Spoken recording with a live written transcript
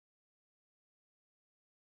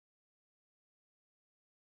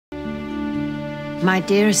My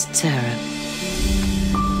dearest Sarah,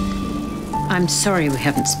 I'm sorry we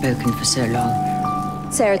haven't spoken for so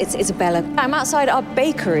long. Sarah, it's Isabella. I'm outside our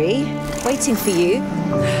bakery, waiting for you.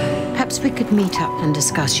 Perhaps we could meet up and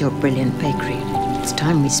discuss your brilliant bakery. It's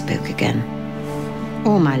time we spoke again.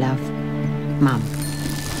 All my love, Mum.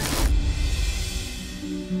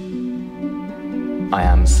 I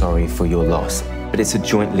am sorry for your loss, but it's a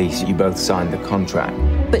joint lease. You both signed the contract.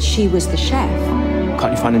 But she was the chef.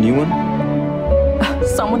 Can't you find a new one?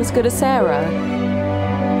 Someone as good as Sarah.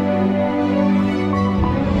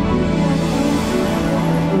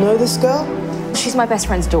 You know this girl? She's my best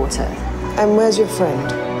friend's daughter. And where's your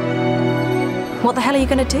friend? What the hell are you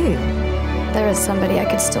going to do? There is somebody I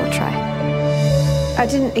could still try. I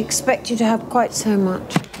didn't expect you to have quite so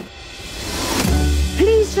much.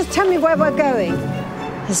 Please just tell me where we're going.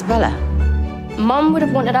 Isabella. Mum would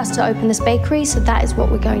have wanted us to open this bakery, so that is what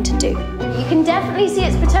we're going to do. You can definitely see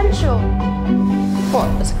its potential. What,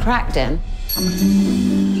 there's a crack, Den?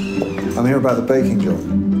 I'm here about the baking job.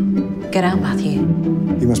 Get out, Matthew.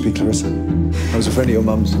 You must be Clarissa. I was a friend of your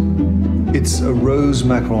mum's. It's a rose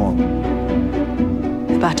macaron.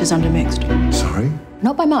 The batter's undermixed. Sorry?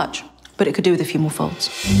 Not by much, but it could do with a few more folds.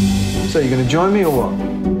 So you're going to join me or what?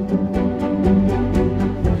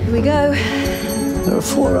 Here we go. There are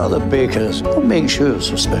 4 other bakers. What makes you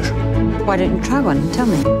so special? Why don't you try one and tell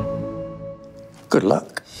me? Good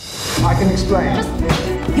luck. I can explain.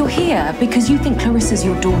 You're here because you think Clarissa's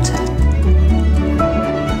your daughter.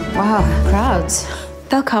 Wow, crowds.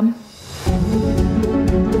 They'll come.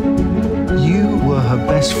 You were her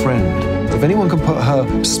best friend. If anyone can put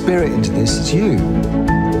her spirit into this, it's you.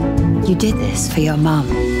 You did this for your mum.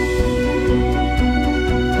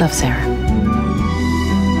 Love, Sarah.